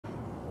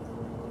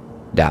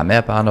Dámy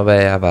a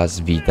pánové, já vás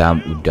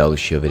vítám u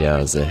dalšího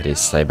videa ze hry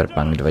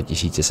Cyberpunk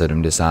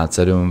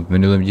 2077. V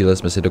minulém díle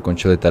jsme si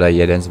dokončili teda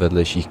jeden z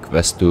vedlejších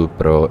questů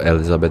pro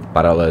Elizabeth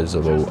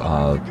Paralézovou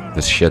a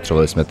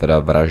vyšetřovali jsme teda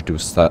vraždu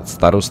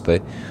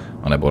starosty,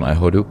 anebo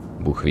nehodu,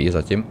 Bůh ví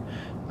zatím.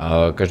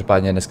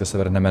 Každopádně dneska se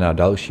vrhneme na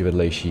další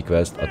vedlejší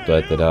quest a to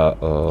je teda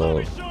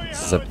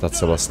zeptat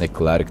se vlastně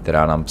Claire,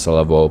 která nám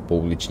psala o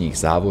pouličních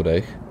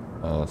závodech.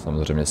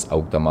 Samozřejmě s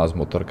autama, s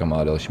motorkama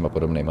a dalšíma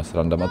podobnýma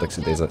srandama, tak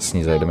si tady s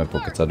ní zajdeme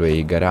pokecat do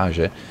její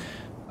garáže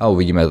a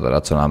uvidíme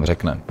teda, co nám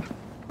řekne.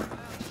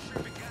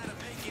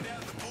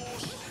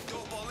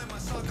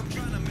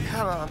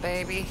 Come on,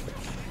 baby.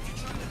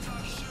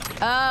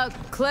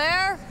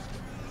 Claire?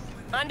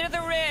 Under the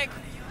rig.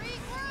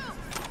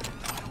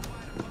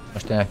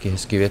 Máš tady nějaký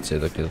hezký věci,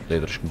 tak je to tady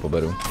trošku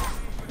poberu.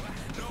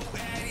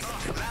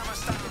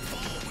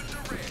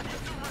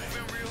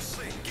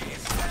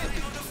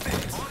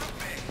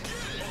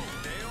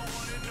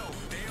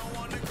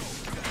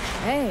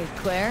 Hey,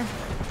 Claire.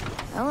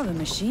 Hell of a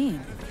machine.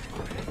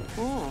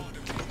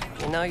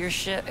 You know your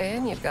shit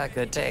and you've got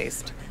good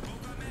taste.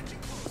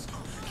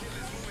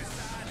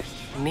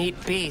 Meat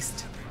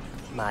beast.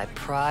 My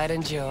pride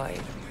and joy.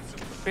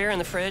 Beer in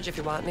the fridge if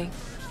you want any.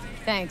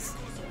 Thanks.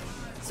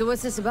 So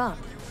what's this about?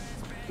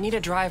 Need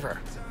a driver.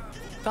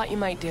 Thought you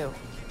might do.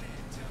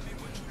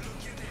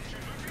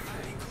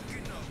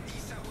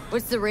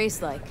 What's the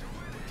race like?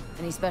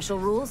 Any special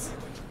rules?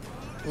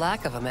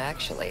 Lack of them,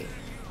 actually.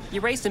 You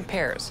race in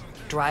pairs.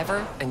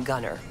 Driver and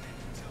gunner.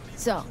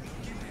 So,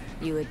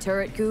 you a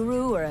turret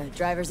guru or a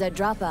driver's ed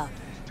dropout?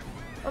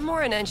 I'm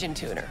more an engine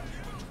tuner.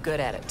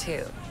 Good at it,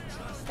 too.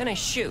 And I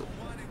shoot,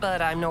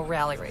 but I'm no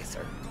rally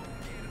racer.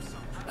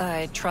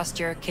 I trust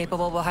you're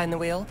capable behind the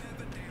wheel?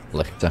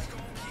 Lehce.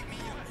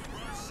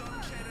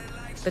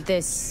 But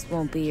this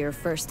won't be your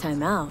first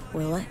time out,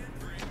 will it?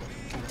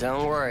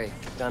 Don't worry.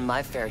 Done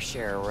my fair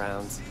share of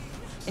rounds.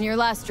 And your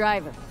last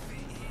driver,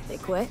 they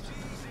quit?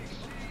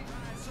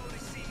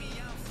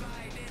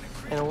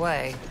 In a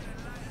way,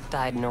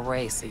 died in a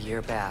race a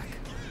year back.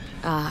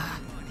 Ah,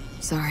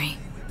 sorry.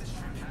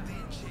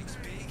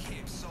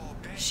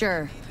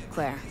 Sure,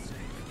 Claire.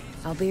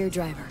 I'll be your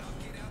driver.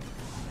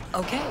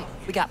 Okay,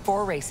 we got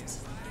 4 races.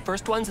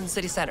 First one's in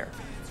City Center.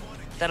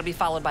 That'll be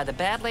followed by the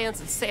Badlands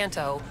and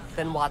Santo,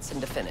 then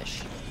Watson to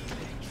finish.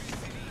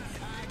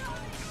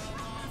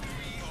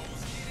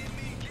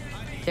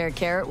 There a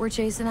carrot we're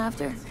chasing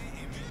after?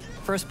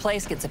 First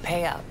place gets a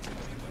payout.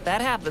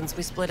 That happens,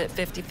 we split it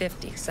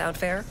 50-50. Sound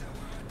fair?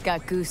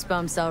 Got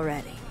goosebumps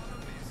already.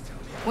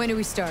 When do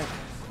we start?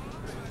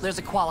 There's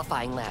a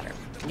qualifying ladder.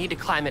 You need to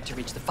climb it to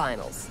reach the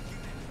finals.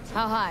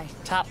 How high?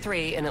 Top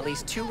 3 in at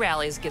least 2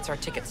 rallies gets our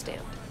ticket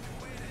stamped.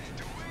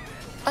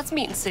 Let's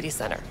meet in City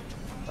Center.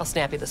 I'll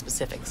snap you the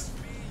specifics.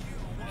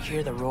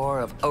 Hear the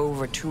roar of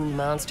overtuned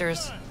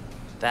monsters?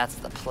 That's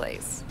the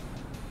place.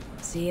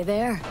 See you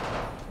there.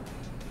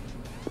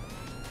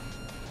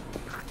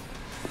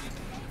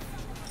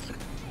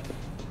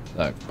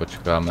 Tak,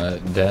 počkáme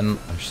den,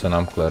 až se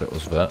nám Claire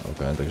ozve,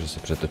 okay, takže si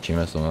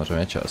přetočíme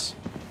samozřejmě čas.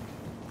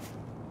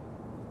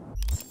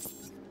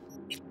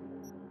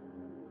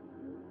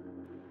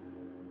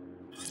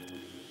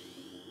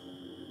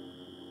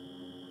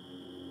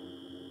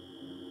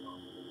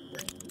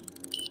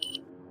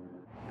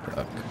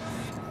 Tak.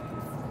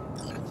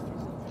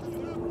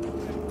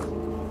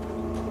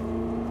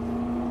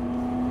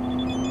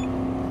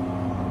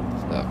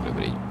 Tak,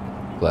 dobrý.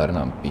 Claire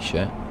nám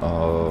píše.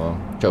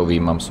 Čau,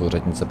 mám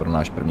souřadnice pro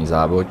náš první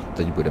závod.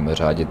 Teď budeme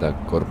řádit tak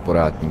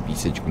korporátní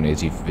písečku,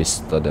 nejdřív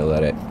Vista del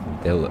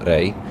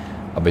Rey,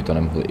 aby to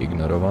nemohli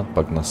ignorovat,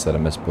 pak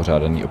nasedeme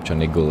spořádaný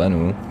občany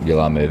Glenu,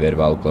 uděláme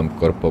virvál kolem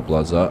Corpo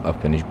Plaza a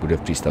finish bude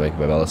v přístavech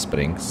ve Well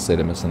Springs.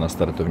 Sejdeme se na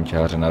startovní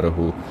čáře na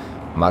rohu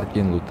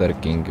Martin Luther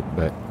King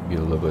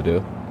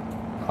Boulevard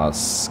a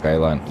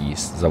Skyline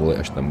East. Zavolej,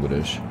 až tam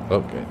budeš.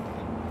 OK.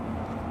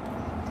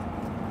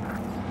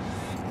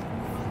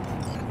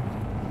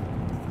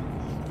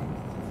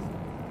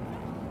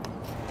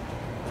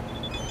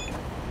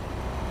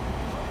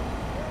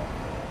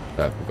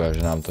 Tak,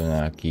 ukáže nám to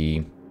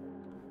nějaký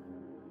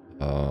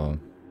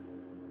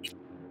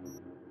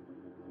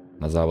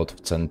na závod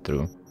v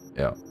centru.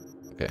 Jo,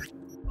 ok.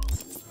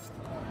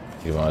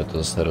 Máme to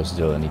zase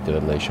rozdělený ty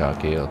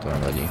vedlejšáky, ale to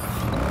nevadí.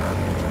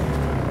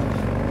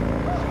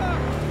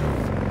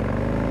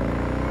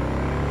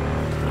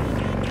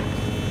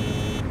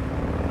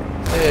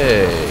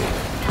 Hey!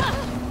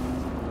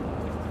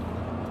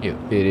 You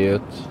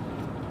idiot.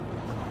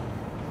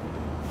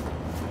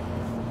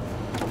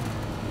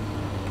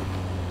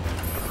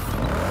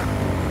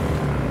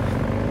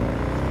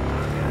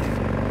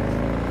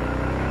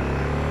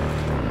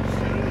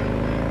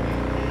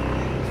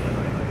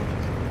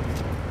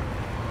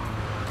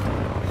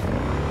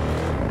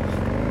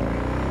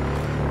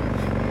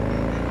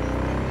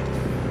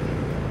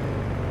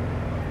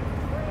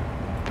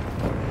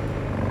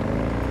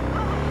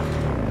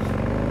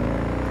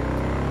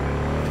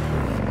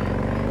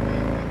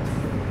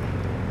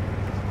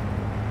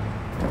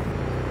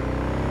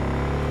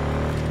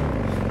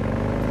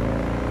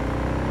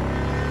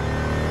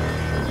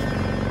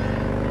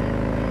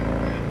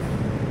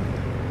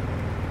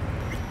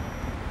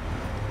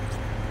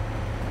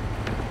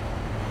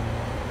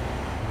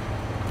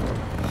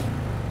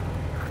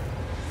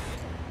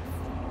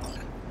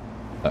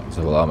 Tak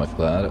zavoláme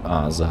Claire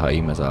a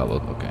zahájíme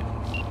závod, OK.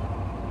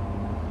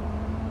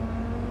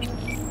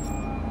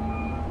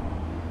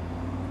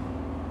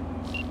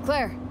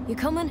 Claire, you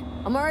coming?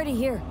 I'm already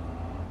here.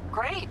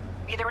 Great.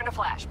 Be there in a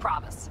flash,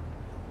 promise.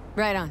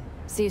 Right on.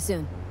 See you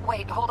soon.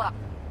 Wait, hold up.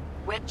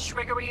 Which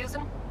rig are we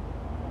using?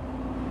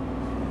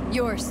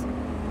 Yours.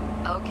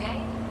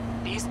 Okay.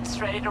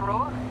 Beasts ready to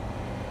roar?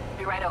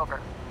 Be right over.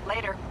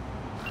 Later.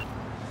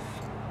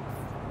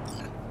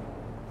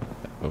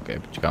 OK,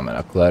 počkáme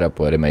na Claire a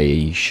pojedeme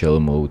její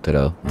šelmou,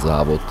 teda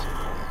závod.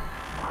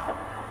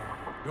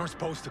 You're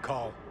supposed to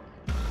call.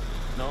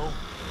 No?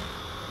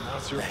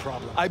 That's your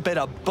problem. I bet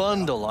a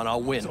bundle on a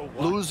win.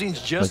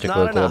 Losing's just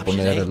Takové not kolo an option.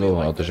 poměrně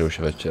dlouho, na to, že už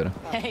je večer.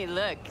 Hey,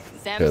 look.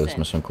 Přijeli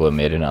jsme sem kolem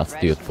 11.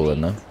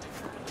 odpoledne.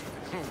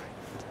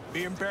 Be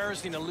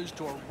embarrassing to lose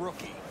to a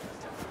rookie.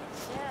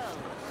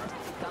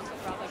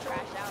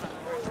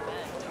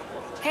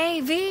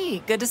 Hey,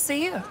 V. Good to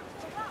see you.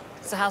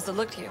 So how's it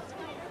look to you?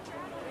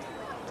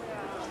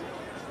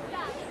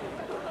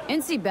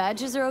 NC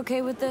badges are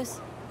okay with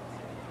this?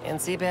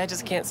 NC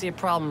badges can't see a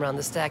problem around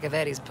the stack of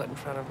eddies put in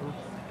front of them.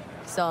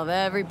 Solve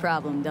every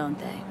problem, don't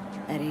they,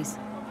 Eddies?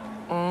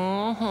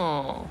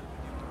 Mm-hmm.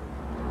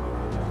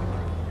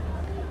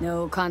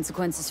 No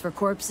consequences for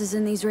corpses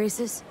in these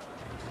races?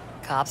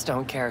 Cops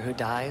don't care who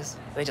dies.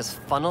 They just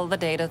funnel the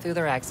data through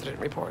their accident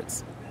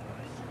reports.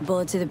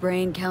 Bullet to the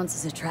brain counts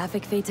as a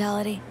traffic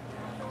fatality?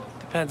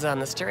 Depends on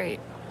the street.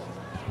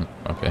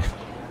 OK.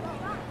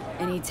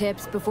 Any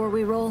tips before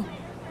we roll?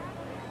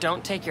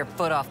 Don't take your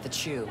foot off the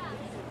chew.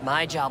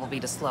 My job will be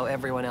to slow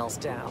everyone else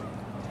down.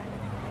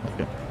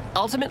 OK.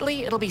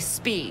 Ultimately, it'll be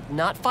speed,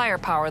 not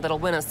firepower, that'll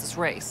win us this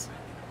race.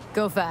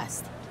 Go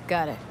fast.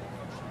 Got it.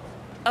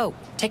 Oh,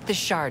 take this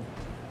shard.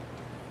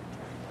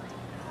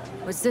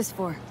 What's this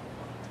for?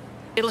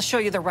 It'll show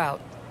you the route.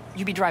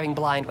 You'd be driving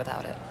blind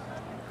without it.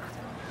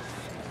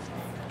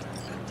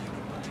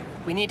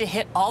 We need to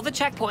hit all the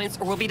checkpoints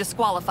or we'll be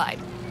disqualified.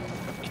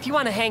 If you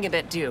want to hang a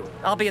bit, do.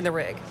 I'll be in the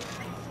rig.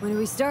 When do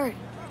we start?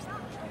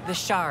 The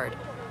shard.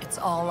 It's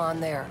all on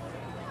there.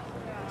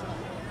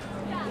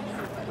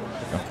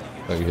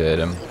 Takže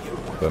jedem.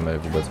 Budeme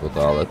vůbec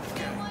otálet.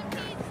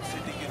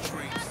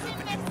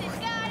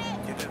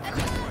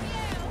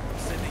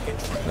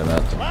 Jdeme na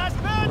to.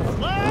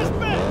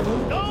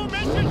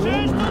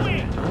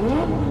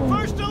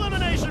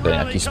 To je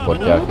nějaký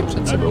sportáky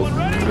před sebou,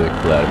 kde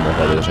Claire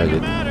mohla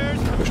vyřadit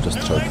jakožto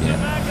střelkyně.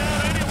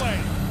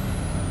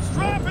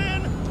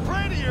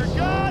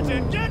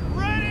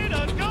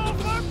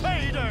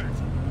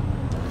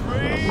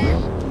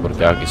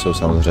 Sportáky jsou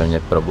samozřejmě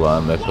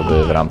problém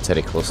jakoby v rámci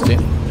rychlosti,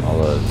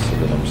 ale to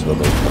by nemuselo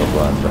být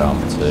problém v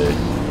rámci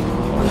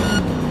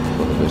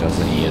toho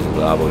vyřazení z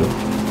závodu.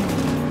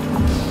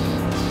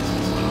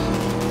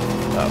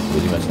 Tak,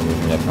 uvidíme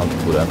samozřejmě, jak nám to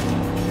bude.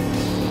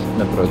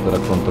 Neprojde teda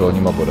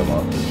kontrolníma bodama,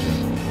 takže...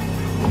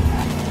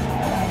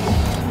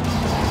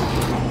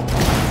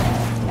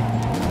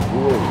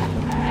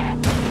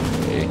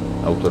 Okay.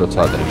 Auto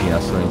docela drží na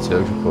silnici,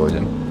 už v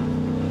pohodě.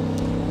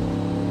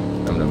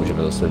 Tam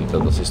nemůžeme zase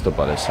lítat asi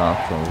 150,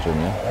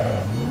 samozřejmě.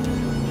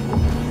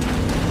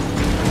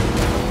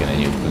 Taky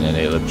není úplně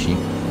nejlepší.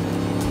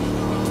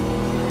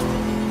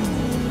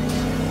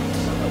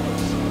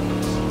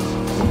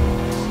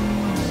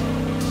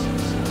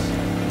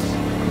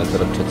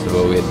 Teda před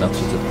sebou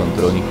 31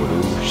 kontrolních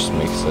bodů, už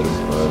jsme jich 7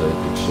 projeli,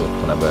 takže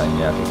to nebude ani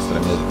nějak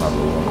extrémně na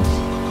dlouho.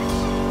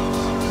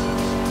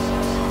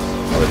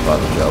 Ale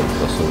vypadá, že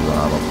auta jsou za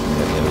náma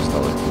poměrně dost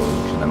daleko,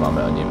 takže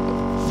nemáme ani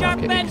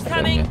nějaký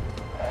extrémně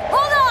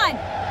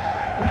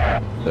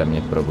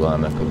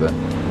problém, jakoby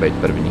být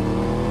první.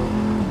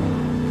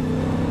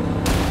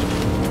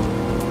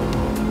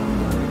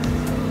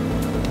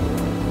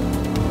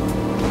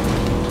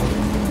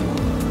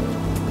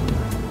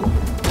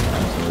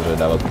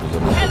 Dávat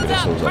pozor na to, kde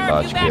jsou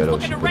zatáčky a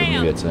další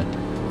podobné věci.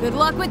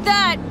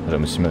 Takže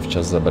musíme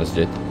včas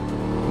zabrzdit,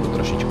 nebo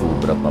trošičku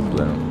ubrat na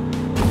plynu.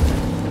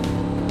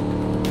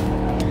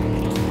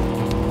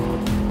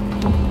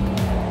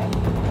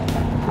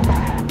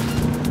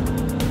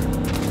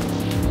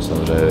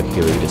 Samozřejmě ve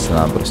chvíli, kdy se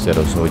nám prostě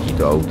rozhodí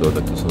to auto,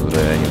 tak to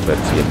samozřejmě není úplně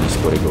příjemný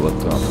skorigovat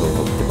to na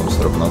to, potom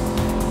srovnat.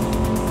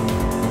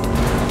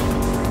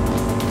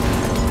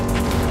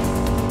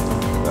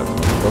 Tak,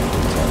 to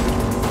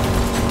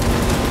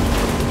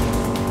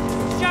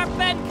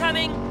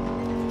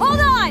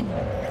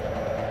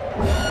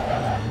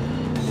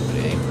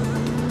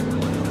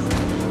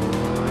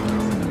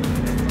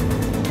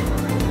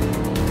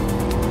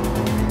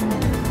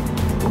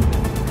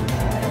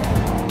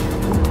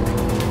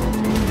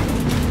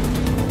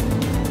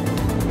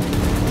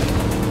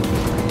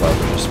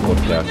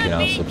sportáky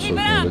nás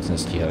absolutně vůbec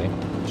nestíhají.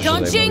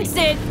 Don't jinx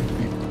it!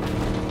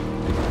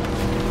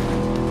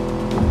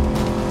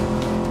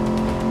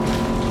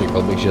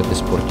 Říkal bych, že ty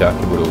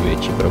sportáky budou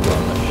větší problém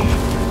než...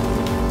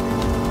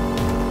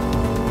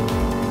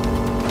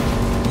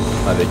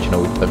 A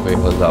většinou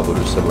takovýchhle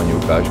závodů se oni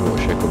ukážou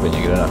až jakoby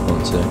někde na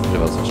konci, že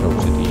vás začnou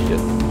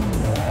přitýždět.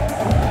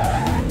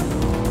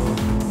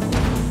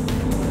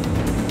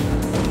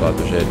 vypadá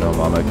to, že jednoho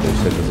máme, který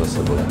se to za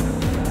sebou.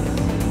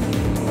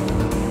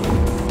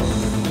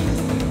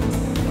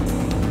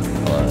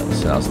 Ale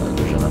asi nás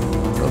nedožene,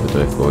 aby to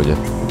je v pohodě.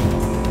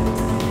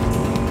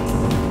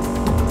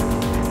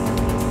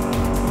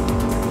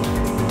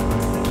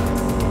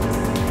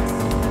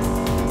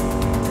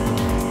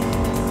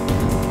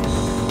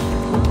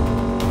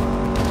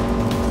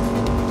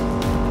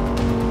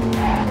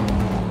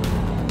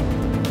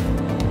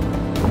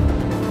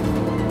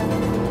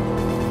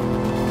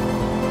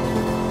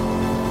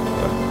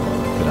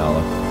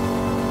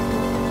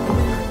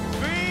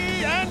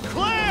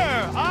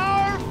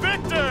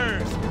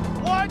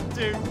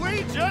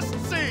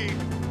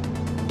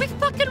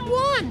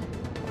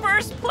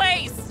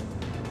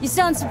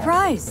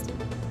 Surprised.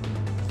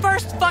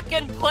 First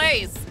fucking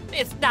place!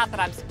 It's not that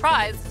I'm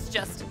surprised, it's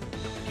just...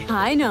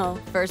 I know.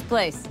 First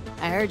place.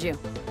 I heard you.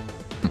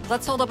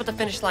 Let's hold up at the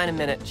finish line a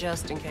minute,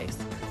 just in case.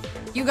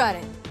 You got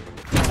it.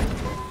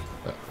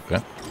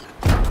 Okay.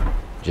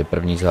 Že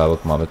první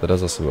závod máme teda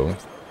za sebou.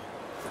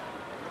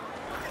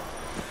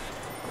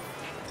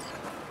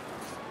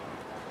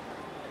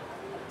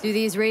 Do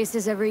these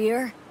races every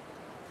year?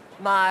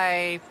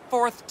 My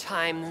 4th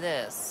time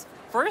this.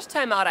 First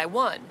time out I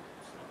won.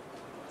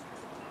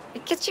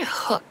 It gets you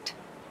hooked.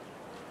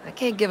 I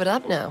can't give it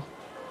up now.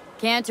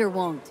 Can't or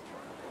won't?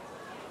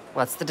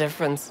 What's the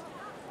difference?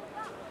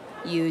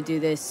 You do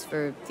this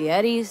for the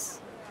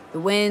eddies, the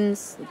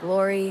wins, the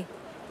glory.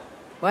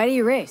 Why do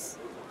you race?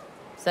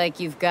 It's like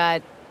you've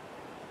got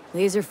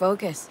laser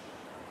focus.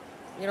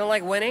 You don't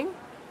like winning?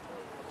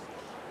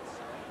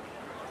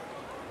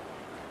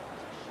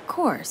 Of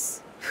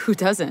course. Who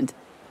doesn't?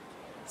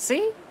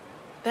 See?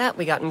 That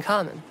we got in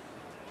common.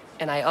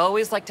 And I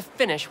always like to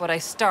finish what I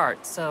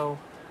start, so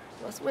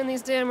let's win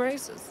these damn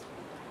races.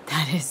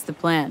 That is the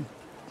plan.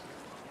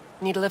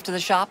 Need a lift to the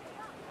shop?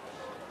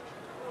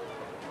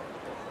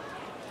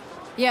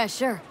 Yeah,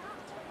 sure.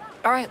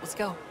 All right, let's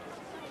go.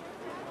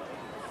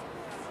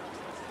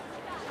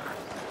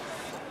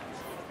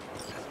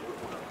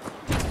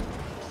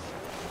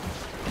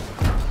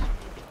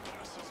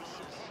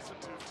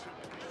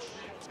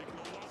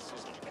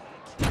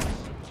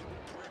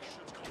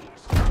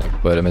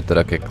 Tak pojedeme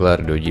teda ke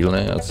Claire do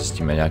dílny a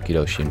zjistíme nějaký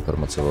další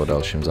informace o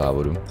dalším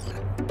závodu.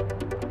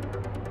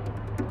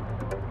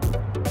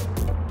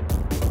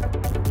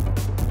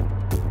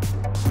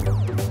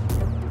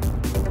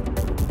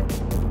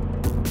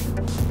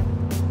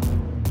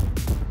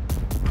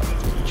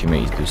 Učíme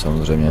jízdu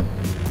samozřejmě.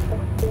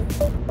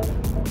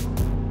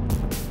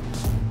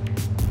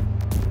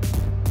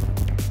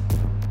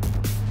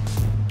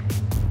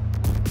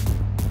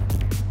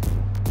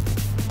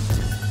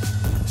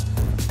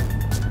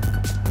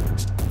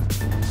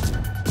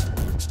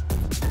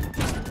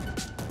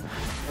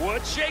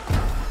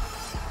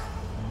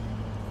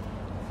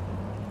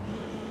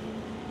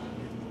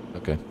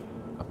 Okay.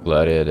 A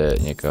Claire jede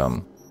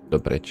někam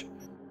dopryč.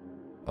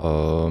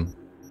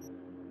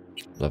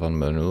 Levan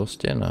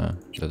minulosti? Ne.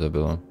 Kde to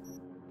bylo?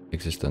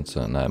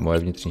 Existence? Ne, moje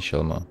vnitřní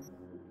šelma.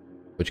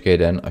 Počkej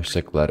den, až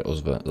se Claire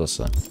ozve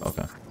zase. OK.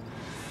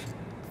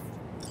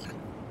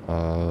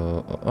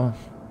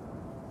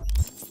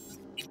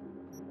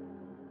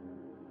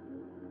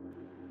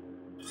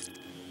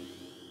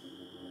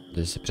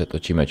 Teď si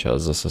přetočíme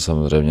čas zase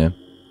samozřejmě.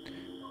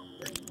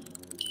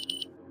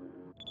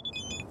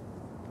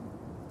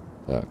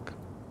 Tak.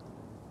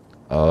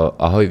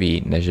 Ahoj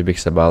Ví, ne že bych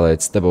se bál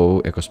jet s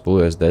tebou jako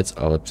spolujezdec,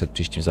 ale před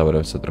příštím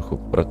závodem se trochu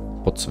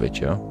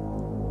podsvič, jo?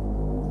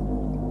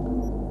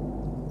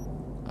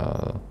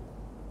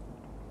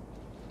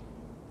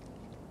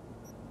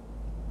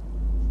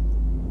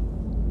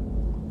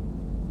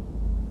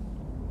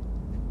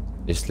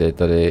 Jestli je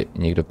tady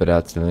někdo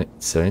pedát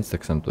silnic,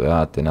 tak jsem to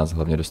já, ty nás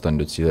hlavně dostane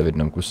do cíle v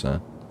jednom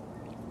kuse.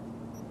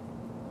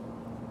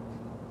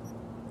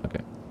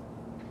 Okay.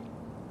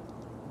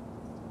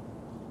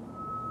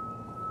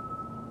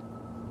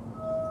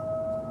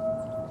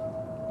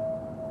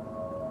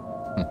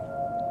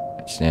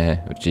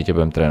 Jasně, určitě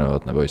budeme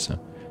trénovat, neboj se.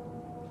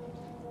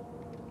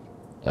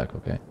 Tak,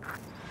 ok.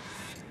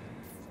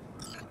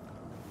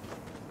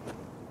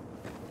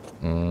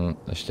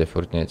 Ještě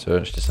furt něco,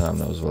 ještě se nám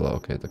neozvala,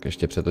 ok, tak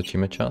ještě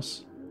přetočíme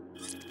čas.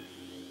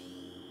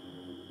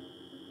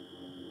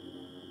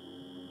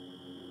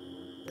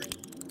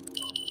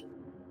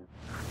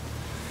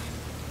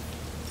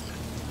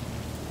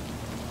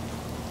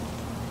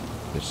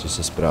 Ještě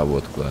se zprávu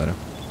od Claire.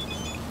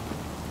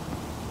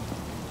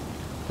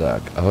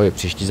 Tak, ahoj,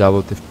 příští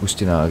závod je v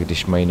pustinách,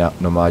 když mají na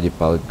nomádi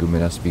pálit gumy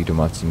na svých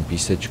domácím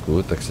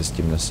písečku, tak se s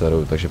tím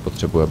neserou, takže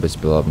potřebuji, abys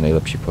byla v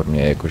nejlepší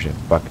formě, jakože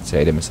fakt,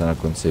 jdeme se na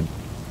konci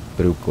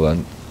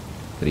Brooklyn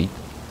Street,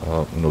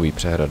 nový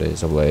přehrady,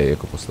 zavolej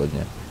jako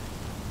posledně.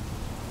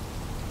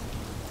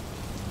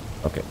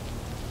 OK.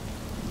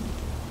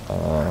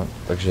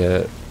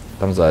 Takže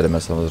tam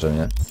zajedeme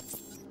samozřejmě.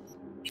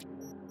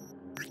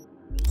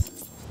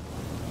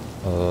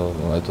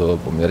 Je to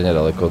poměrně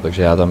daleko,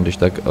 takže já tam když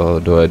tak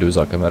dojedu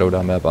za kamerou,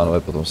 dámy a pánové,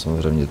 potom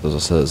samozřejmě to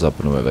zase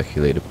zapneme ve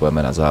chvíli, kdy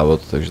půjdeme na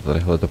závod, takže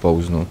tadyhle to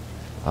pauznu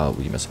a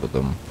uvidíme se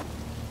potom.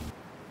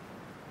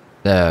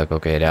 Tak,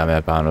 ok, dámy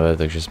a pánové,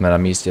 takže jsme na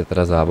místě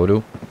teda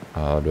závodu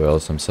a dojel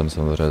jsem sem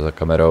samozřejmě za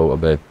kamerou,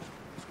 aby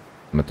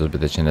jsme to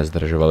zbytečně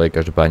nezdržovali.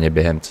 Každopádně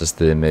během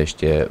cesty mi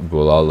ještě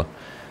volal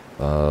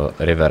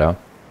Rivera,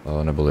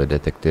 neboli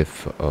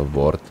detektiv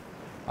Ward,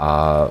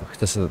 a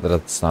chce se teda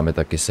s námi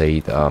taky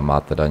sejít a má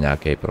teda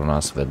nějaký pro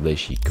nás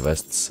vedlejší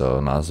quest s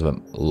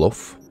názvem Love,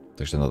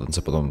 takže na ten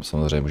se potom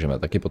samozřejmě můžeme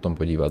taky potom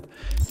podívat.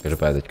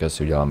 Každopádně teďka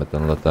si uděláme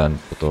tenhle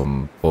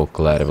potom po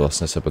Claire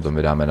vlastně se potom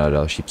vydáme na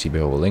další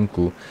příběhovou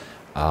linku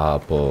a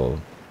po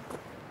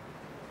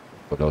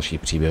další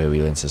příběhové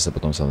lince se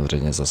potom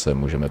samozřejmě zase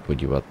můžeme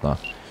podívat na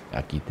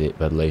nějaký ty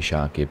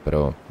vedlejšáky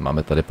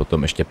máme tady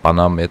potom ještě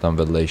Panam, je tam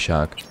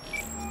vedlejšák.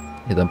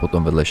 Je tam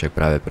potom vedlejšák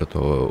právě pro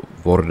toho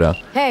Warda.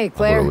 Hey,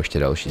 Claire. A budou ještě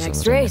další Next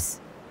samozřejmě.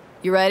 race.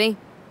 You ready?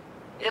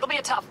 It'll be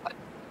a tough one.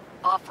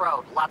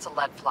 Off-road, lots of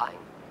lead flying.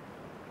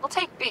 We'll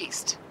take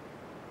Beast.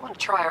 I want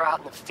to try her out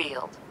in the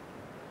field.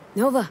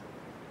 Nova.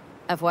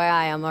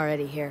 FYI, I'm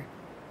already here.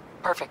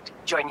 Perfect.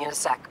 Join you in a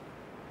sec.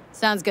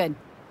 Sounds good.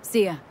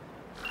 See ya.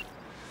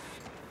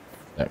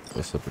 Tak,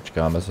 to se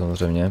počkáme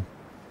samozřejmě.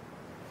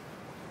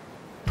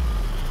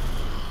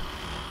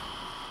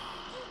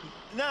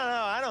 No,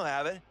 I don't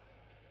have it.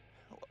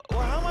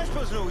 Well, how am I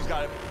supposed to know who's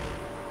got it?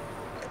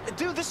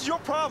 Dude, this is your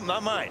problem,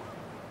 not mine.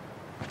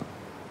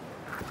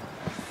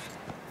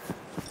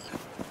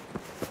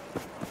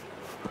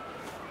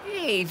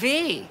 Hey,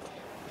 V.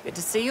 Good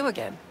to see you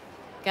again.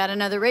 Got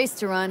another race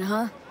to run,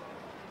 huh?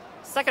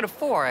 Second of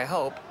 4, I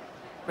hope.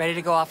 Ready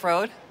to go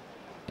off-road?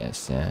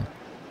 Yes, yeah.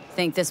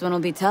 Think this one will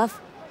be tough?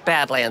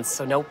 Badlands,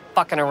 so no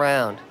fucking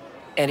around.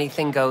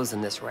 Anything goes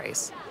in this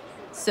race.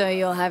 So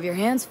you'll have your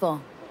hands full.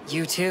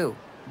 You too.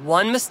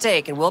 One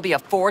mistake and we'll be a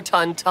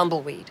 4-ton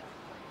tumbleweed.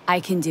 I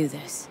can do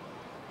this.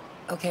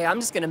 Okay, I'm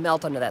just gonna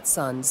melt under that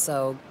sun,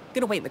 so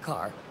gonna wait in the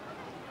car.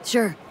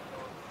 Sure.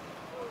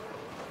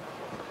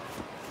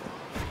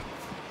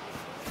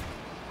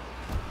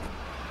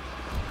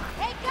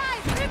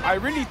 I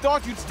really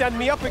thought you'd stand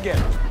me up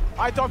again.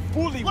 I thought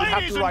Bully would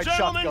have to ride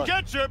shotgun. Ladies and gentlemen,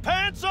 get your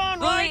pants on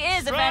Bully right,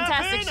 is a strap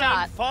fantastic in,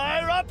 shot. and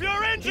fire up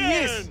your engine.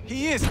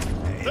 He is.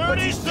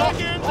 30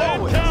 seconds and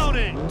always.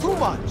 counting. Too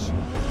much.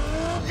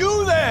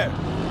 You there!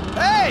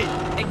 Hey!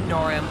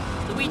 Ignore him.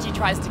 Luigi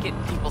tries to get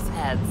in people's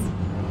heads.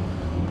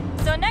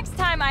 So next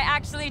time I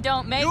actually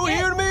don't make You it,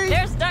 hear me?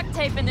 there's duct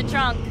tape in the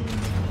trunk.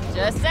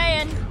 Just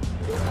saying.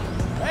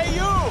 Hey,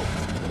 you!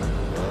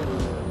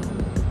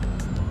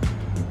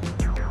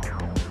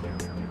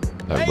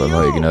 Tak budeme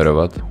ho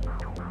ignorovat.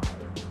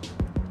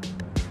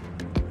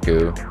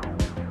 Děkuju.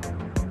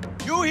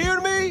 You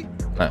hear me?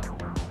 Ne.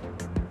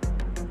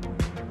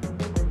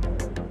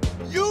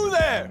 You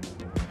there!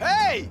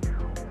 Hey!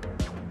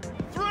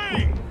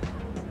 3,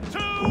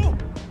 2,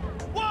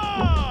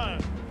 1.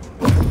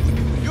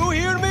 You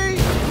hear me?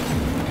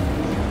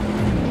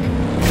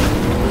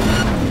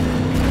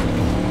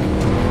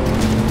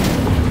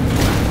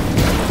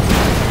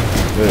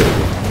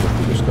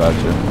 To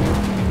skáče.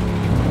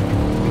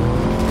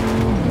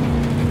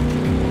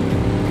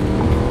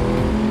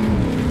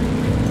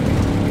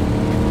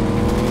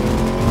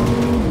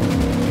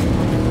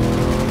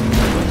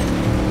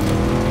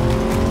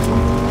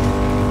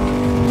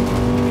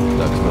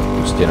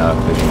 Stěnách,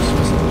 takže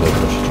musíme se tady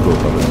trošičku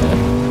opatrně.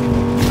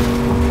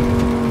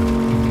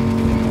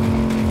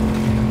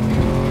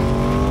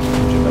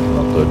 Můžeme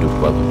na to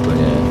dupat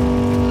úplně.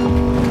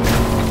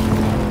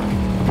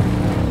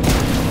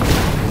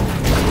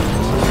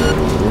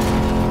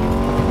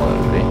 Ale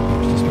dobrý,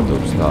 ještě jsme to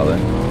ustáli.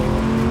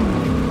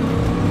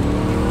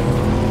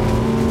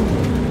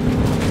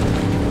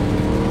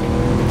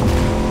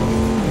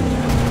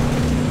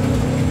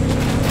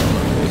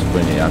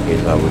 Aspoň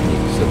nějaký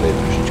závodník se tady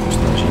trošičku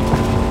snaží.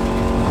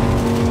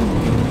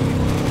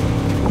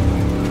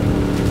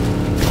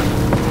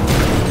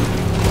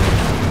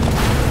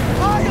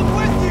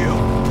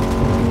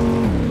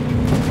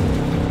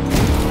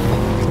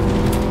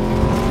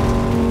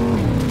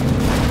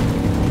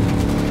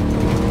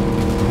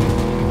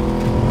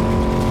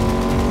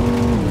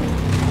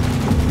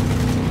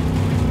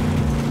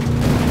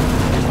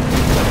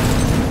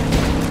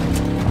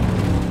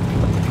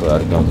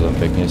 Tam to tam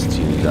pěkně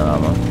střílí za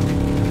náma.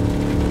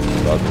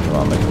 Takže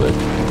máme klid.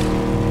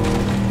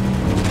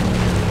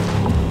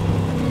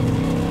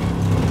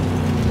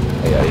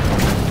 Ejaj.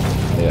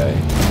 Ejaj.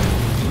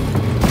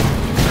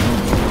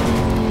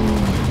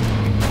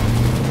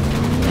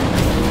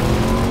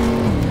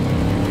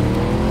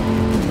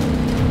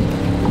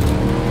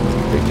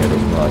 Pěkně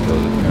rozmlátil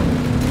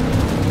zatím.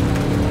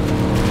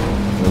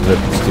 Dobře,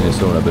 pustiny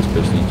jsou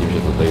nebezpečný tím, že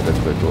to tady tak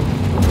jako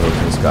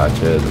hrozně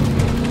skáče.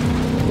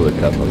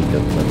 Kolikrát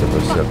nalítáte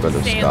prostě jako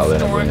do skály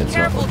nebo něco.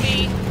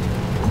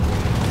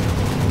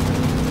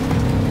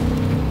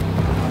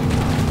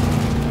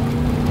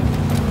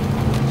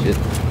 Shit.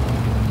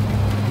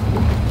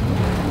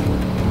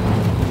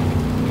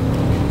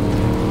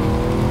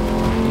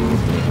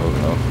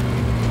 No.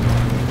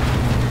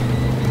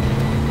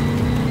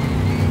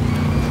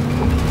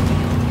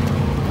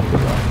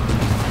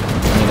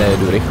 Ani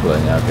nejedu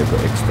rychle, nějak jako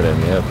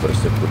extrémně,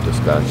 prostě furt to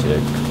skáče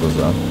jak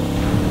koza.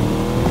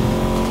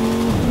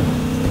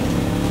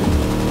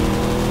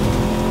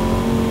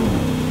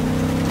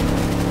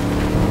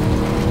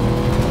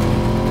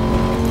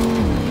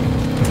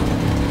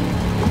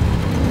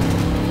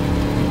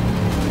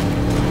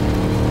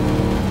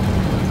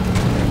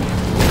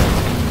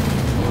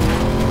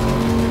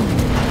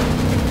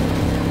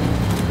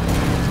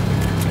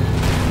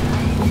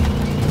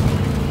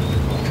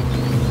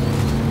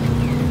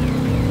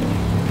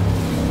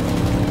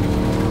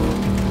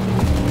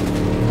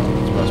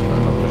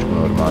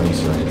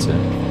 silnici.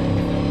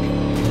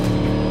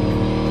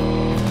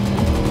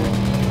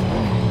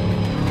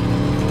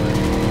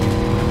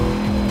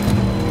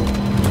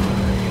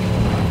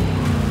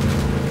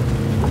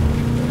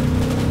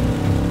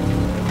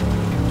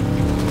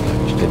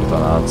 Ještě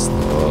 12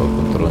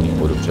 kontrolních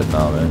bodů před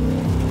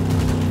námi.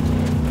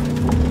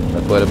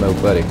 Nepojedeme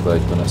úplně rychle,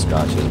 ať to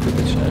neskáče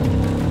zbytečně.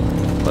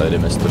 Ale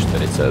jedeme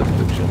 140,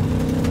 takže...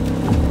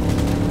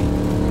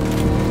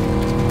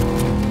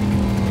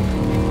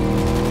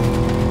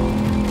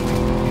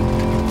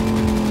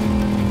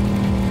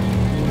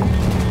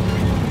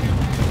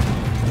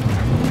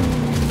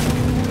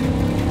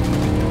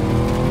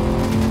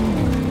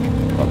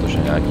 A to, že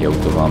nějaký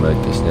auto máme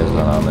těsně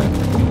za námi,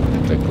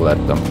 Rekler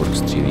tam furt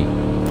střílí.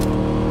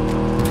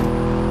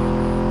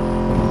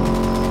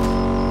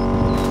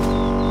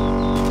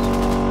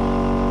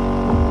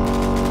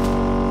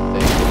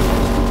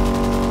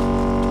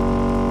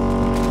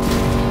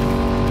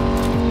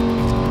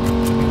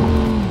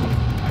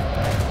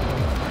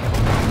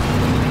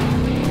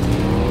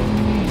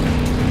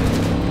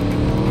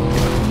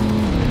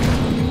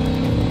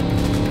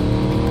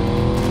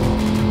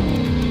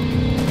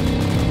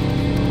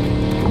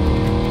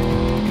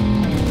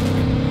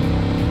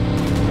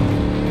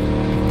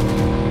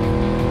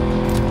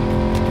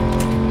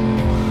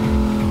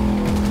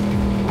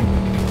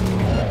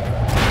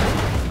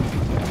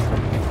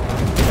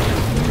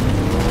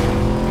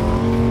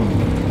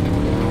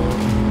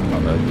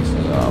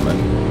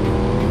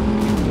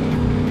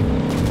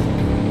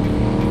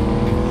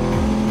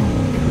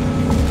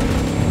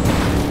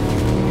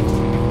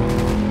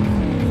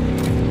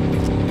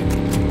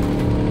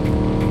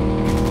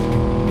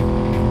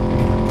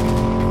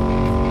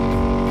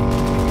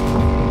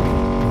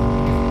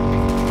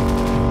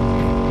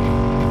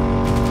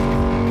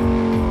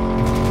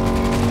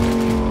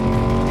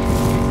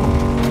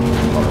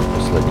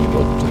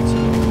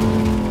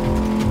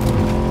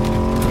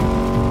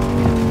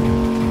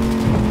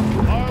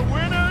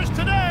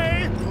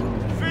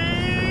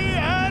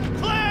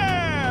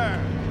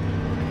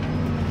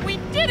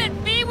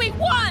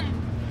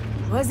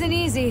 Wasn't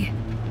easy.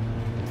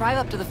 Drive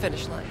up to the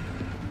finish line.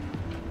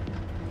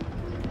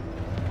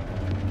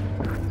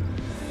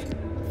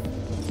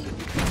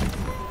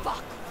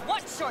 Fuck!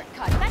 What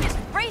shortcut? That is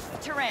race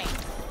terrain!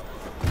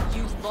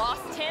 You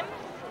lost him?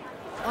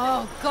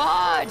 Oh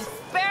God!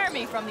 Spare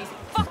me from these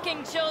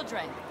fucking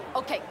children!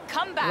 Okay,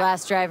 come back.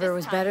 Last driver This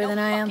was time, better no than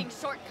I am. fucking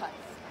shortcuts.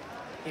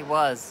 He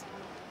was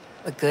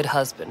a good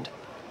husband,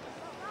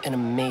 an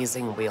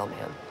amazing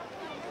wheelman.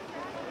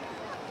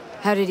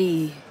 How did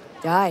he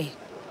die,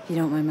 if you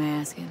don't mind my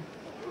asking?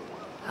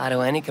 How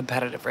do any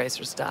competitive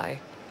racers die?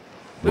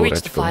 We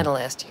reached the final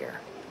last year.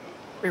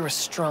 We were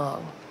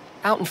strong,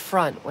 out in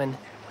front when...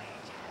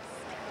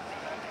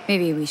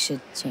 Maybe we should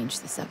change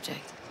the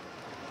subject.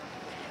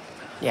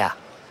 Yeah.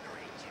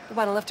 You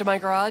want a lift to my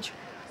garage?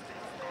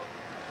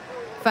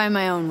 Find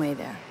my own way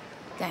there.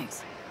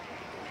 Thanks.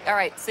 All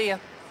right, see ya.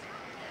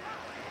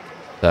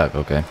 Tak,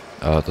 ok.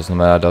 To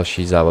znamená,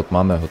 další závod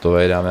máme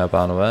hotový, dámy a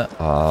pánové,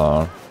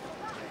 a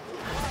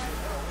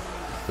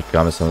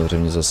počkáme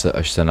samozřejmě zase,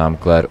 až se nám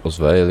Claire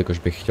ozve, jelikož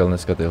bych chtěl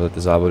dneska tyhle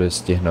ty závody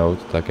stihnout,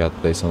 tak já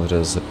tady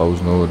samozřejmě zase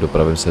pauznu,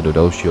 dopravím se do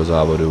dalšího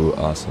závodu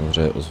a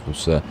samozřejmě ozvu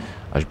se,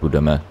 až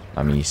budeme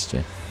na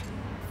místě.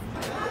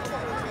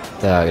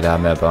 Tak,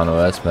 dámy a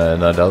pánové, jsme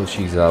na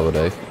dalších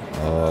závodech,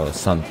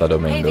 Santa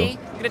Domingo. Hey,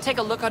 gonna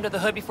take a look under the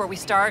hood before we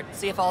start,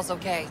 see if all's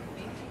okay.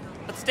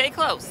 But stay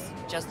close,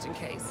 just in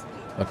case.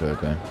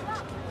 Okay.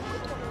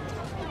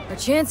 Our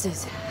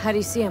chances. How do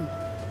you see him?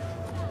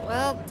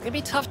 Well, it's gonna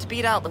be tough to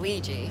beat out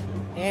Luigi.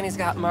 And he's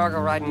got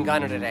Margot riding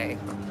Gunner today.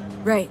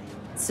 Right.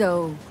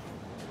 So,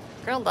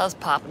 Girl loves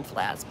popping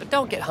flats, but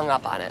don't get hung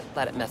up on it.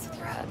 Let it mess with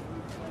your head.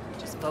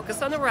 Just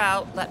focus on the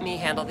route, let me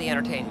handle the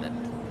entertainment.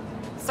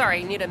 Sorry,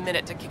 you need a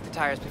minute to kick the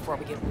tires before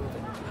we get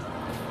moving.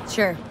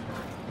 sure.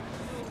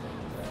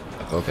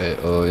 Ok,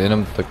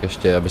 jenom tak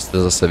ještě, abyste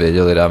zase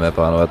věděli, dámy a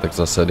pánové, tak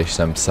zase, když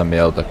jsem sem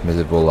jel, tak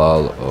mi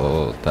volal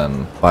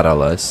ten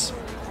Parales,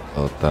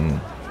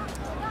 ten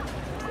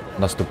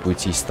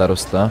nastupující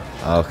starosta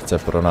a chce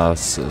pro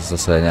nás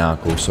zase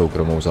nějakou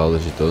soukromou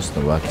záležitost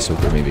nebo nějaký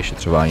soukromý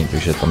vyšetřování,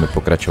 takže tam je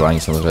pokračování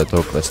samozřejmě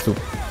toho questu.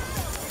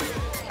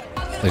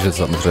 Takže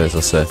samozřejmě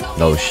zase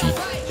další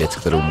věc,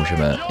 kterou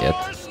můžeme jet.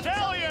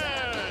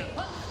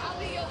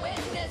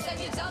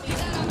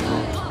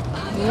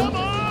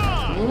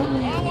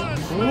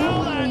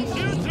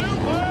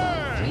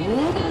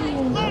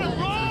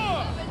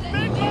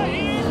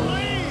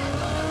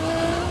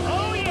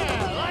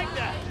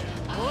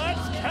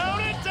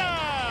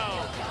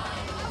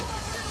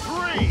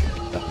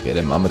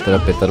 Jedeme, máme teda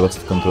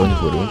 25 kontrolních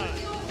bodů.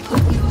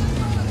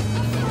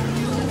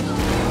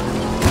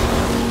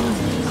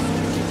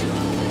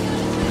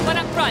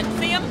 One up front,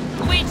 see him?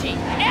 Luigi,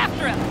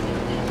 after him!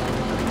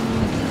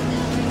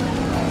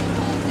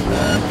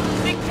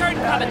 Big turn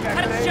coming,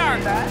 cut it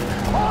sharp!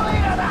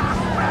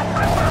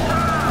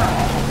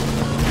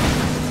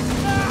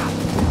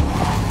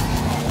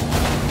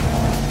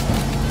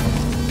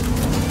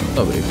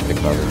 Dobrý,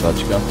 pěkná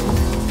vytlačka.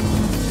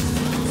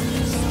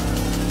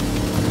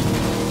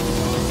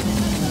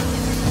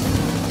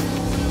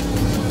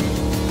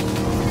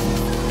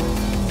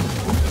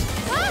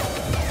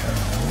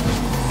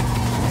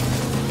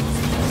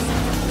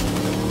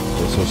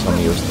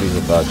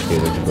 zatáčky,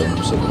 takže budeme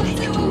muset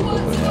trošičku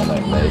opatrně a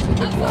nejezdit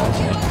tak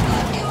lázně.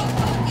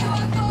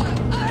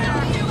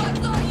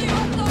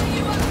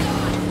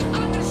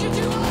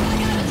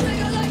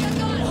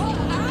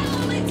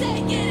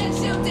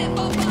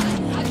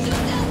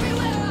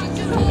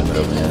 Jdeme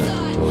rovně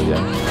v pohodě.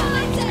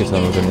 Vždycky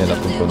samozřejmě na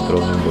tom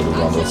kontrolním bodu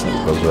vám vlastně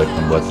ukazuje, jak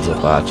tam budete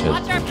zatáčet.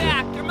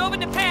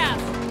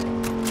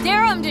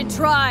 Dare him to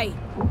try!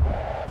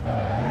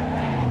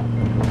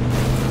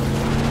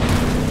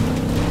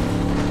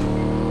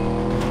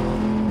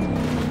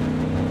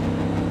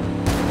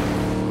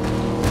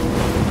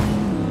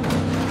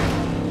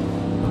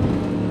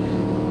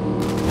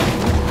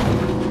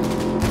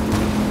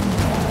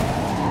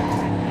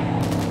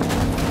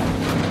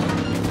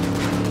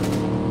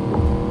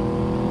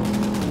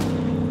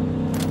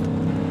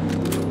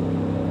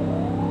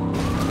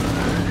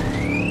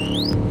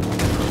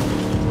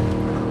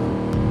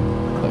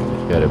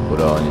 Jede po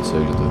dálnici,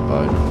 kde to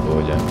vypadá v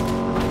pohodě.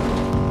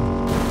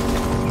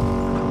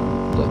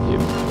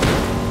 Zatím.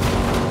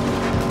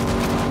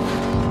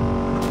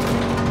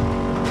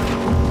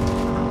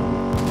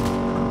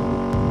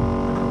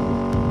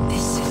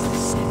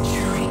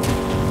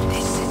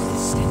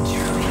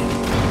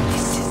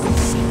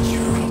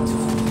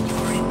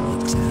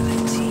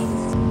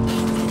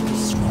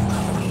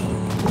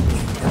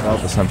 No,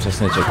 to jsem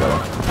přesně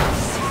čekal.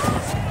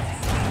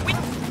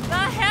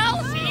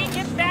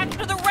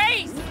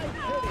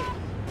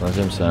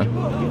 Snažím se.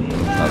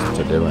 Nás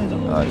předjeme.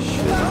 A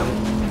shit.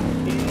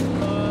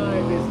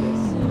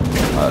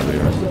 Ale dobrý,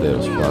 jsme se tady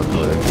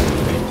rozflákli.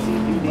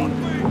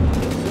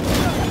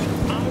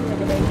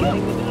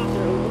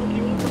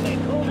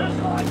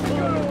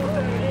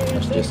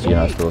 Naštěstí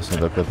nás to vlastně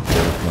takhle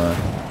pokoutne.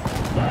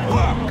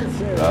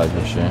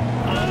 Rádiše.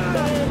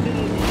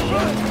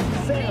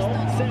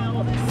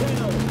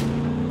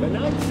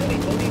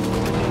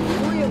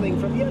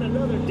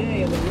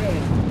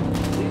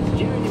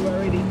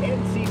 January, the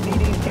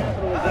NCPD's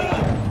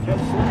capitalization has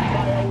slipped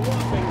by a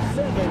whopping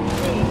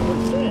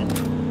 17%.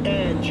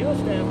 And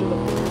just after the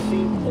first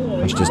scene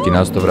point... Naštěstí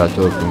nás to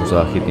vrátilo k tomu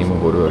záchytnému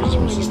bodu, takže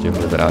jsme se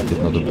stihli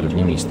vrátit na to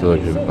první místo,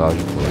 takže vypadá,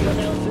 že pohodě.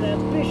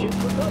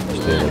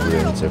 Ještě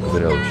nebude nic jako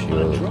tady dalšího,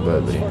 ale to bude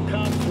dobrý.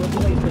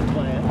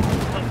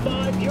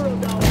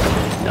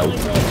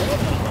 Nope.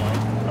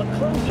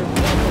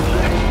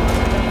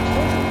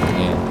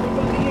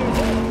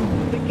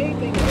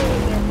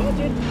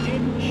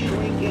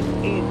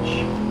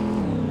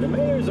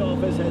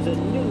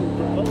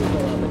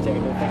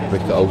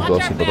 Bych to auto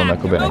asi potom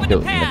jakoby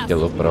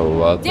nechtěl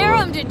opravovat,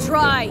 ale...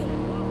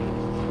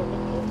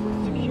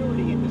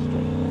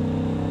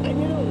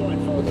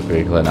 Po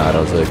takovýchhle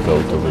nárazech to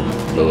auto by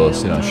bylo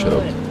asi na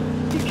šrot.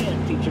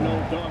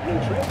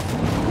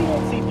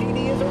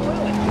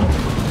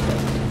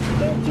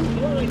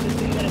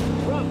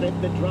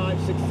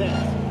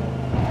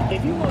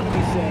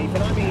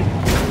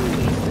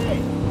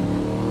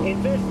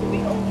 Invest in the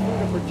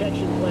owner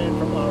protection plan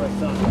from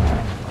RSI.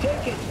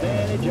 Take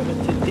advantage of a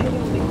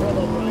today-only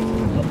promo price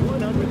of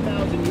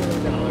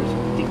 $100,000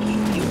 to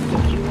keep you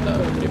secure for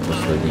the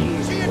 5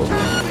 years.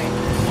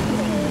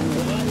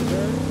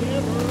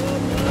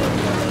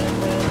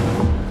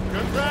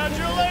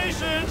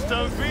 Congratulations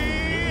to V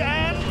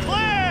and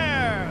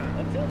Claire!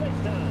 Until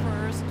next time.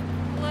 First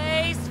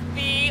place,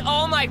 V.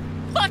 Oh my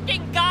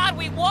fucking god,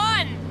 we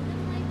won!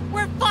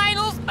 We're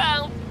finals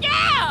bound.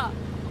 Yeah!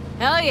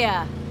 Hell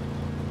yeah!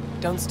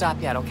 Don't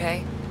stop yet,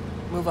 okay?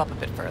 Move up a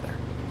bit further.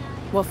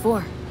 What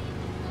for?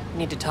 We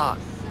need to talk.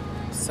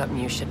 Something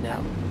you should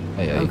know.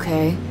 Hey.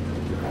 Okay.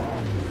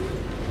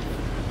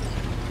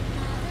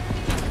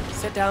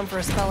 Sit down for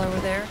a spell over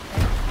there.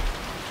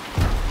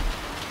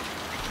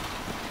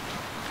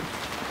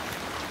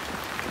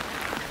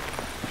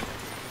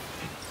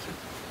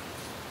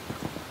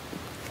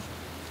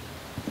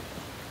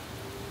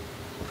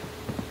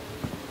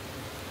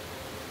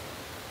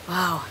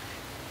 Wow.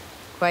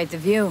 Quite the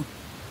view.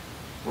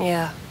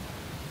 Yeah.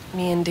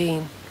 Me and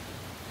Dean.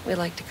 We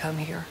like to come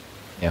here.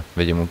 Já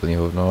vidím úplný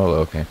hovno, ale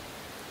okay.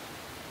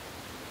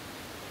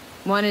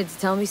 Wanted to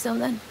tell me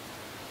something?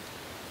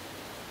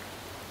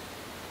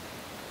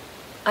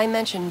 I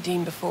mentioned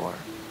Dean before.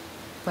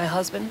 My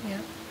husband,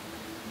 yeah?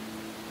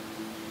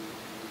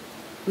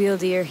 Wheel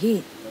to your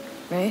heat,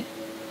 right?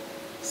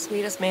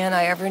 Sweetest man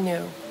I ever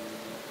knew.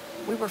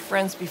 We were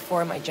friends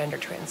before my gender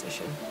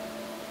transition.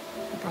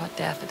 He brought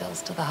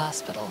daffodils to the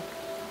hospital.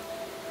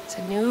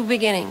 To new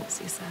beginnings,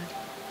 he said.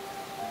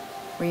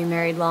 Were you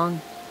married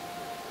long?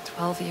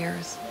 12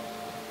 years.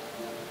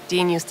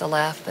 Dean used to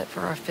laugh that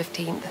for our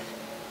 15th,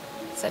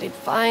 said he'd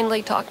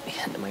finally talked me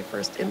into my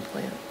first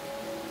implant.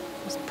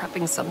 Was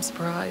prepping some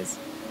surprise.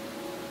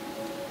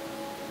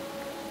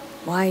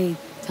 Why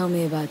tell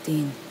me about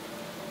Dean?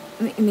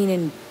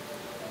 Meaning,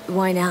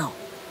 why now?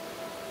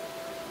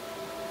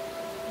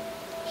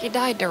 He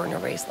died during a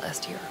race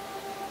last year.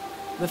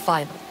 The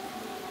final.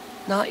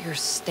 Not your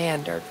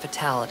standard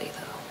fatality,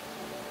 though.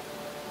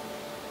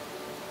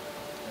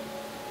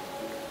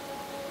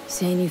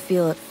 Saying you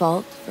feel at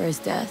fault for his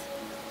death?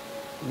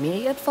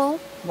 Me at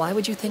fault? Why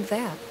would you think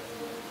that?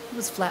 He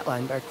was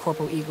flatlined by a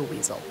Corporal Eagle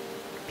Weasel,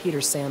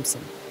 Peter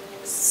Sampson.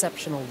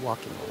 Exceptional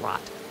walking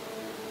rot.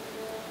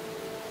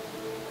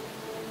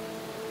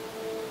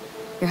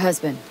 Your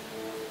husband,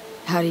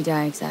 how'd he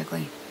die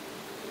exactly?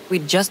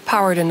 We'd just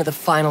powered into the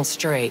final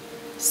straight,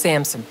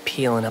 Sampson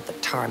peeling up the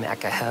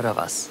tarmac ahead of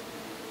us.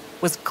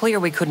 It was clear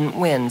we couldn't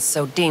win,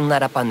 so Dean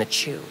let up on the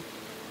chew.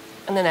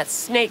 And then that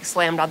snake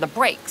slammed on the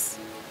brakes.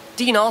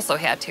 Dean also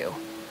had to.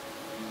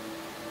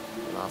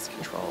 We lost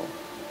control.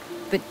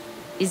 But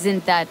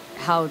isn't that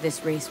how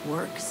this race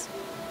works?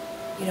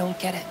 You don't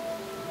get it.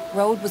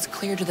 Road was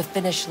clear to the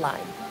finish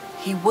line.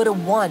 He would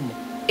have won.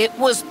 It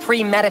was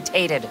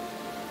premeditated.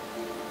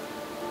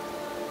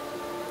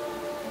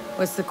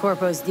 What's the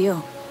Corpo's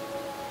deal?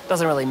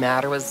 Doesn't really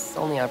matter. Was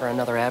only ever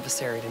another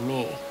adversary to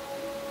me.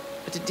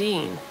 But to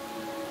Dean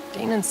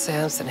and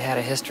Sampson had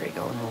a history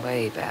going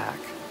way back.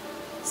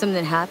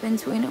 Something happened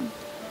between them?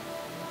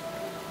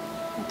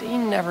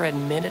 Dean never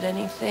admitted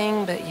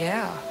anything, but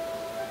yeah,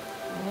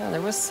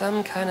 there was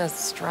some kind of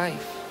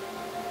strife.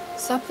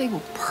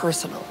 Something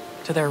personal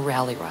to their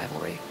rally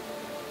rivalry.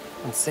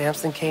 When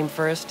Sampson came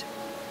first,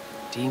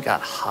 Dean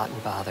got hot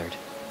and bothered.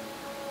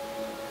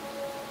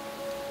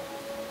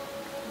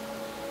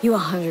 You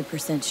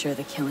 100% sure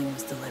the killing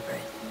was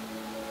deliberate?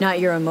 Not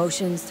your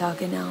emotions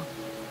talking now?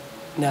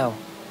 No.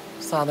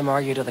 Saw them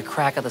argue to the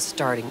crack of the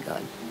starting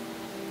gun.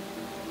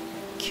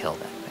 Kill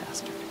that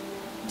bastard.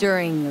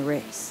 During the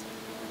race?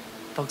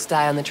 Folks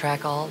die on the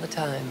track all the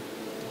time.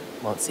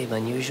 Won't seem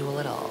unusual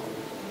at all.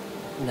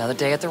 Another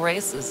day at the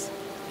races,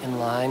 in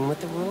line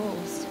with the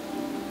rules.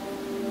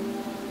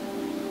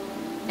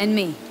 And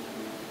me.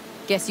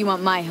 Guess you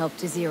want my help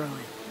to zero in.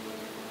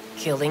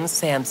 Killing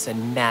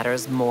Sampson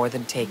matters more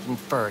than taking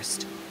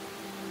first.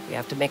 We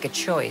have to make a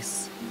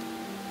choice.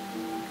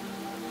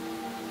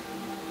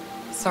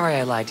 Sorry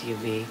I lied to you,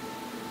 V.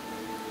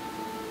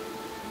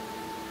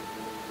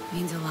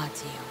 Means a lot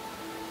to you.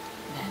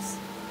 Yes.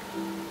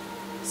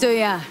 So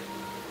yeah,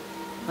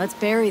 let's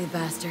bury the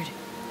bastard.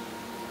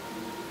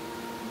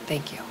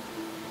 Thank you.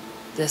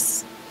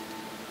 It's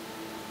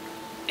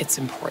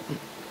important.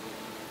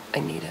 I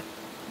need it.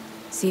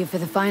 See you for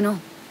the final?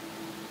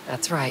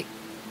 That's right.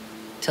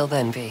 Till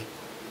then, V.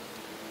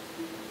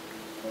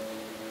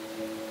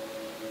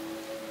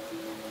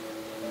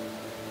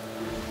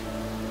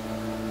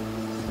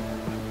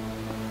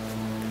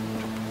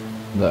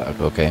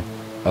 Tak, OK.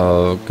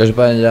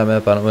 Každopádně, dámy a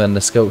pánové,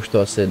 dneska už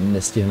to asi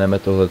nestihneme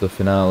tohleto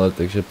finále,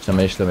 takže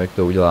přemýšlím, jak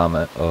to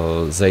uděláme.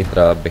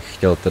 Zítra bych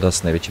chtěl teda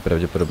s největší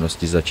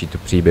pravděpodobností začít tu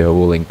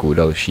příběhovou linku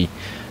další,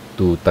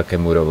 tu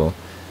Takemurovo,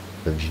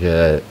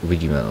 takže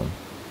uvidíme, no.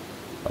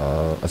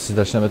 Asi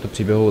začneme tu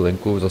příběhovou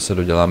linku, zase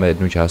doděláme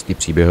jednu část té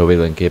příběhové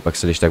linky, pak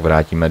se když tak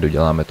vrátíme,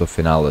 doděláme to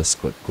finále s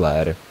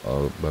Claire,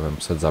 budeme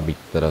muset zabít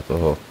teda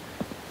toho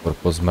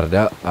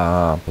korpozmrda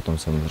a potom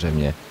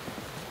samozřejmě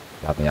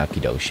dáme nějaký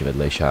další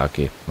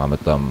vedlejšáky. Máme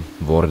tam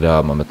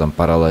Warda, máme tam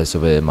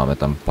Paralézovi, máme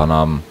tam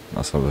Panam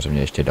a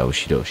samozřejmě ještě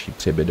další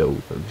přibydou,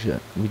 takže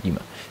uvidíme.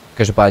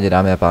 Každopádně,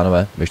 dámy a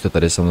pánové, my to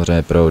tady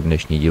samozřejmě pro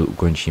dnešní díl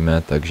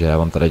ukončíme, takže já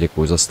vám tady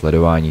děkuji za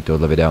sledování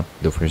tohoto videa.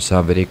 Doufám, že se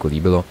vám videjko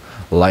líbilo.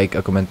 Like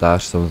a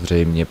komentář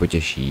samozřejmě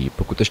potěší.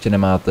 Pokud ještě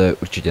nemáte,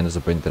 určitě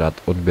nezapomeňte dát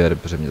odběr,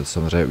 protože mě to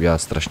samozřejmě udělá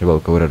strašně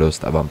velkou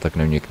radost a vám tak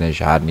neunikne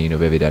žádný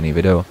nově vydaný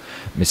video.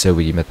 My se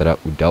uvidíme teda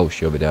u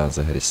dalšího videa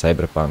ze hry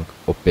Cyberpunk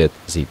opět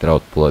zítra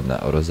odpoledne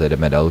a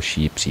rozjedeme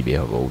další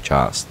příběhovou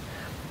část.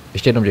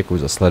 Ještě jednou děkuji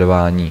za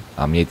sledování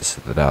a mějte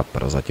se teda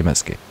prozatím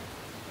hezky.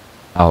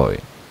 Ahoj.